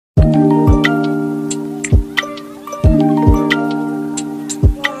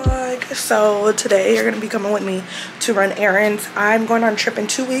so today you're gonna be coming with me to run errands. I'm going on a trip in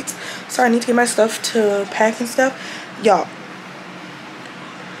 2 weeks, so I need to get my stuff to pack and stuff. Y'all,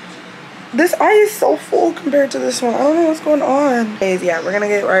 this eye is so full compared to this one. I don't know what's going on. Yeah, we're gonna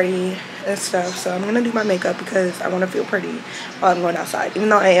get ready and stuff, so I'm gonna do my makeup because I want to feel pretty while I'm going outside, even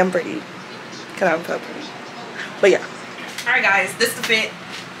though I am pretty because I don't feel pretty. But yeah. All right guys, this is the fit.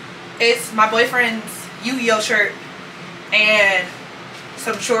 It's my boyfriend's Yu-Gi-Oh shirt and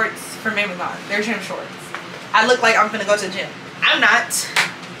some shorts from Amazon. They're gym shorts. I look like I'm gonna go to the gym. I'm not.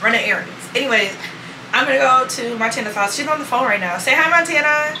 Running errands. Anyways, I'm gonna go to Montana's house. She's on the phone right now. Say hi,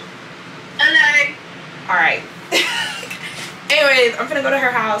 Montana. Hello. All right. Anyways, I'm gonna go to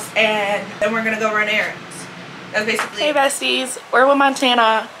her house and then we're gonna go run errands. That's basically. Hey besties, we're with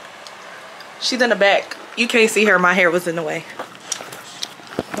Montana. She's in the back. You can't see her. My hair was in the way.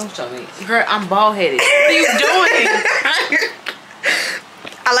 Don't show me. Girl, I'm bald headed. What are you doing?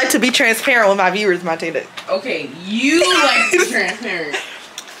 I like to be transparent with my viewers, Montana. Okay, you like to be transparent.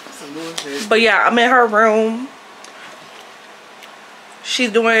 Some bullshit. But yeah, I'm in her room. She's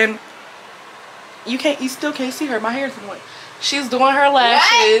doing. You still can't see her. My hair's in the way. She's doing her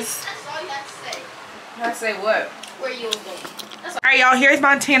lashes. That's all you have to say. I say what? Where you was going. Alright, y'all, here's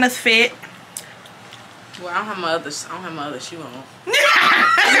Montana's fit. Well, I don't have my other shoe on.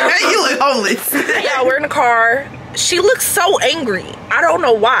 You look homeless. Y'all, we're in the car. She looks so angry. I don't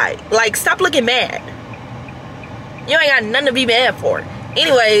know why. Like, stop looking mad. You ain't got nothing to be mad for.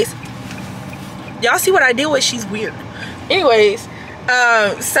 Anyways, y'all see what I deal with? She's weird. Anyways,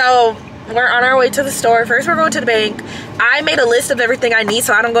 so we're on our way to the store. First, we're going to the bank. I made a list of everything I need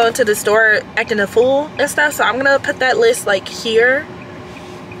so I don't go into the store acting a fool and stuff. So I'm gonna put that list like here.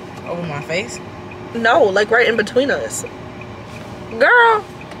 Over my face? No, like right in between us. Girl,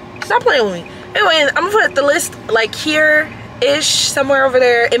 stop playing with me. Anyway, I'm gonna put the list like here-ish, somewhere over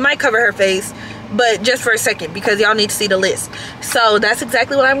there. It might cover her face, but just for a second because y'all need to see the list. So that's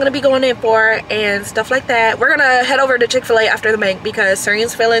exactly what I'm gonna be going in for and stuff like that. We're gonna head over to Chick-fil-A after the bank because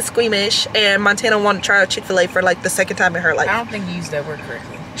Serene's feeling squeamish and Montana wanted to try Chick-fil-A for like the second time in her life. I don't think you used that word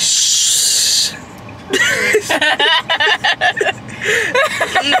correctly. Shh.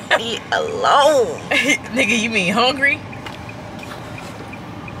 Leave me alone. Nigga, you mean hungry?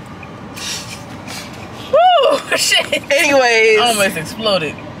 Woo! Shit. Anyways. I almost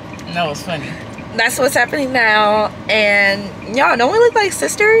exploded. That was funny. That's what's happening now. And y'all, don't we look like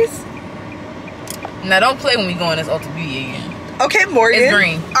sisters? Now don't play when we go in this Ulta Beauty again. Okay, Morgan. It's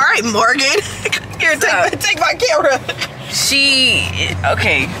green. Alright, Morgan. Here, take my camera.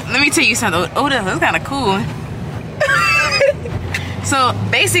 Okay, let me tell you something. Oh, that's kind of cool. So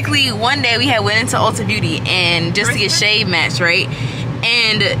basically, one day we had went into Ulta Beauty and just to get shade matched, right?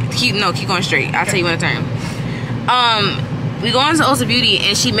 And keep going straight. I'll tell you when to turn. We go into Ulta Beauty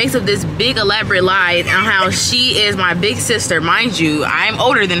and she makes up this big elaborate lie on how she is my big sister. Mind you, I'm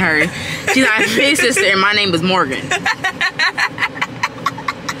older than her. She's my big sister and my name is Morgan.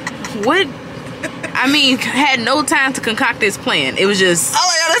 What? I mean, had no time to concoct this plan. It was just. All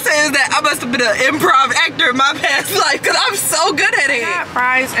I gotta say is that I must have been an improv actor in my past life because I'm so good at it. I got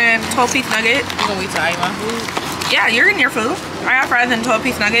fries and 12-piece nugget. You gonna wait till I eat my food? Yeah, you're in your food. I got fries and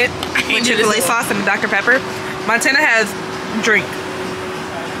 12-piece nugget with Chick-fil-A sauce and Dr. Pepper. Montana has drink.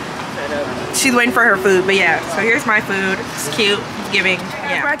 She's waiting for her food, but yeah. So here's my food. It's cute. It's giving.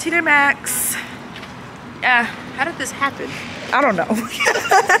 Yeah. Brought TJ Maxx. Yeah. How did this happen? I don't know.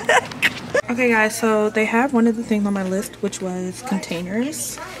 Okay guys, so they have one of the things on my list, which was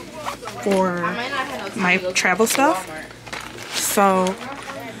containers for my travel stuff. So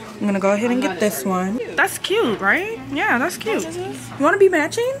I'm gonna go ahead and get this one. That's cute, right? Yeah, that's cute. You want to be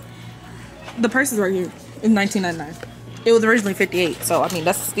matching? The price is right here. It's $19.99. It was originally $58, so I mean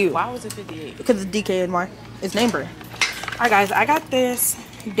that's steal. Why was it $58? Because it's DKNY. It's name brand. Alright guys, I got this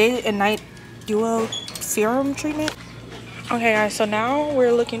day and night duo serum treatment. Okay guys, so now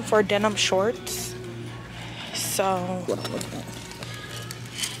we're looking for denim shorts. So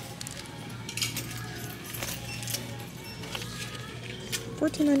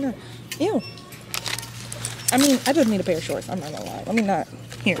 $14.99. Ew. I mean, I just need a pair of shorts. I'm not gonna lie. Let me not.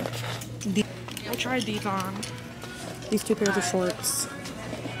 Here. I tried these on. These two pairs of shorts.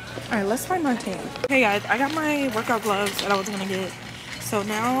 Alright, let's find Montana. Okay guys, I got my workout gloves that I was gonna get. So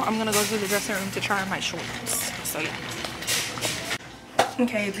now I'm gonna go to the dressing room to try on my shorts. So yeah.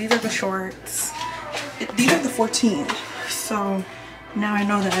 Okay, these are the shorts. These are the 14. So now I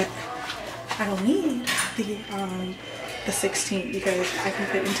know that I don't need the 16 because I can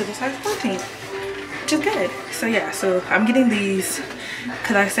fit into the size 14, which is good. So yeah, so I'm getting these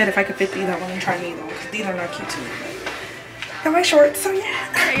because I said if I could fit these, I want to try these on because these are not cute to me. got my shorts, so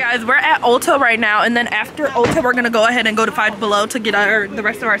yeah. Hey guys, we're at Ulta right now, and then after Ulta, we're gonna go ahead and go to Five Below to get the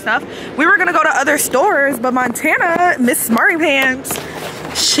rest of our stuff. We were gonna go to other stores, but Montana, Miss Smarty Pants,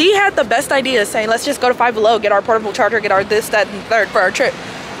 she had the best idea saying, let's just go to Five Below, get our portable charger, get our this, that, and third for our trip.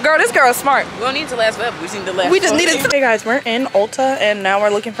 Girl, this girl is smart. We don't need to last forever. We just need to last. We just needed to. Hey guys, we're in Ulta, and now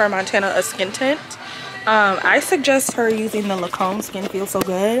we're looking for Montana a skin tint. I suggest her using the Lancome Skin Feels So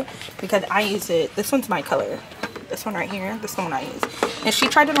Good because I use it. This one's my color. This one right here. This one I use. And she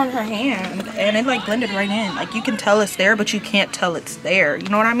tried it on her hand, and it like blended right in. Like you can tell it's there, but you can't tell it's there. You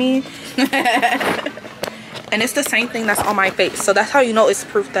know what I mean? And it's the same thing that's on my face. So that's how you know it's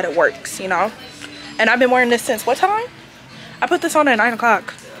proof that it works, you know? And I've been wearing this since what time? I put this on at 9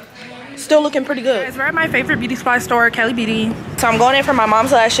 o'clock. Still looking pretty good. Guys, we're at my favorite beauty supply store, Kelly Beauty. So I'm going in for my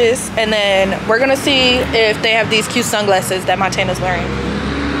mom's lashes, and then we're gonna see if they have these cute sunglasses that Montana's wearing.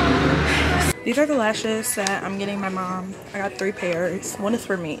 These are the lashes that I'm getting my mom. I got 3 pairs. One is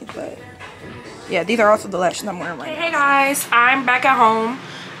for me, but yeah, these are also the lashes I'm wearing right now. Hey guys, I'm back at home.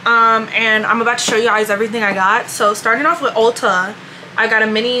 And I'm about to show you guys everything I got. So starting off with Ulta, I got a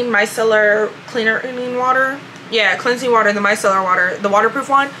mini micellar cleaning water. Yeah, cleansing water, the micellar water, the waterproof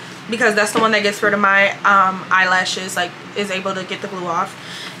one, because that's the one that gets rid of my eyelashes, like is able to get the glue off.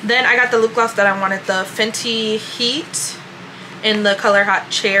 Then I got the lip gloss that I wanted, the Fenty Heat in the color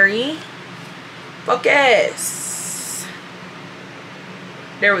Hot Cherry. Focus.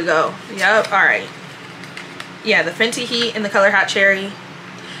 There we go. Yep, alright. Yeah, the Fenty Heat in the color Hot Cherry.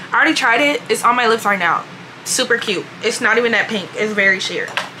 I already tried it. It's on my lips right now. Super cute. It's not even that pink. It's very sheer.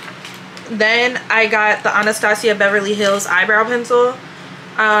 Then I got the Anastasia Beverly Hills eyebrow pencil.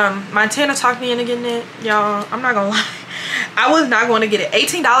 Montana talked me into getting it. Y'all, I'm not gonna lie. I was not going to get it.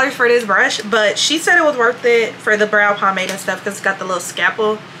 $18 for this brush, but she said it was worth it for the brow pomade and stuff because it's got the little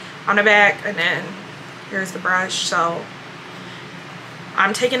scalpel on the back, and then here's the brush. So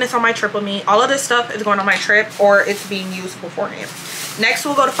I'm taking this on my trip with me. All of this stuff is going on my trip, or it's being used beforehand. Next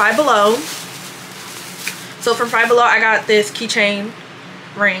we'll go to Five Below. So from Five Below I got this keychain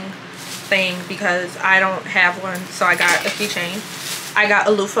ring thing because I don't have one, so I got a keychain. I got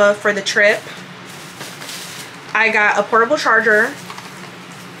a loofah for the trip. I got a portable charger.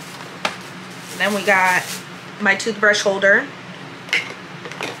 And then we got my toothbrush holder.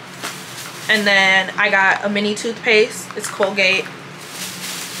 And then I got a mini toothpaste. It's Colgate.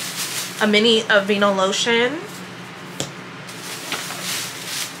 A mini Aveeno lotion.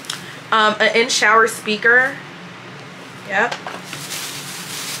 An in-shower speaker. Yep.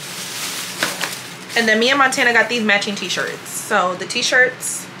 And then me and Montana got these matching t-shirts. So the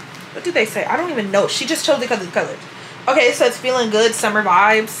t-shirts, what do they say? I don't even know. She just chose it because of the colors. Okay, so it's feeling good, summer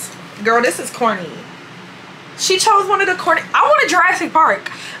vibes. Girl, this is corny. She chose one of the corny. I want a Jurassic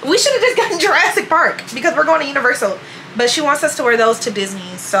Park. We should have just gotten Jurassic Park because we're going to Universal. But she wants us to wear those to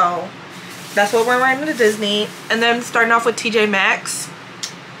Disney. So that's what we're wearing to Disney. And then starting off with TJ Maxx.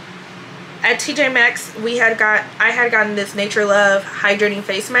 At TJ Maxx, I had gotten this Nature Love hydrating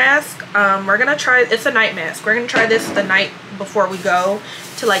face mask. We're gonna try, it's a night mask. We're gonna try this the night before we go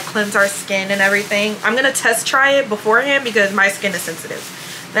to like cleanse our skin and everything. I'm gonna test try it beforehand because my skin is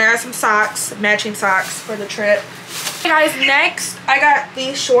sensitive. Then I got some socks, matching socks for the trip. Hey guys, next I got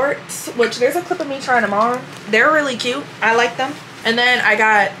these shorts, which there's a clip of me trying them on. They're really cute. I like them. And then I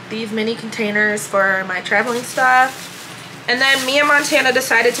got these mini containers for my traveling stuff. And then me and Montana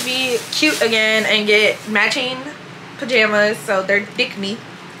decided to be cute again and get matching pajamas. So they're Dickney.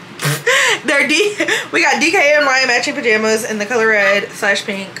 We got DK and my matching pajamas in the color red /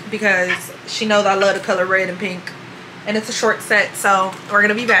 pink because she knows I love the color red and pink. And it's a short set, so we're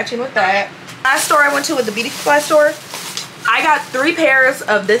gonna be matching with that. Last store I went to was the beauty supply store. I got 3 pairs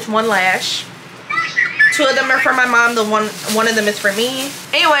of this one lash. 2 of them are for my mom. One of them is for me.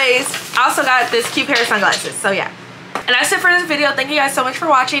 Anyways, I also got this cute pair of sunglasses. So yeah. And that's it for this video. Thank you guys so much for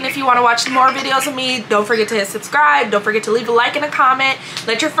watching. If you want to watch more videos of me, don't forget to hit subscribe. Don't forget to leave a like and a comment.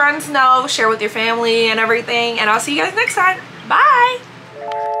 Let your friends know. Share with your family and everything. And I'll see you guys next time. Bye.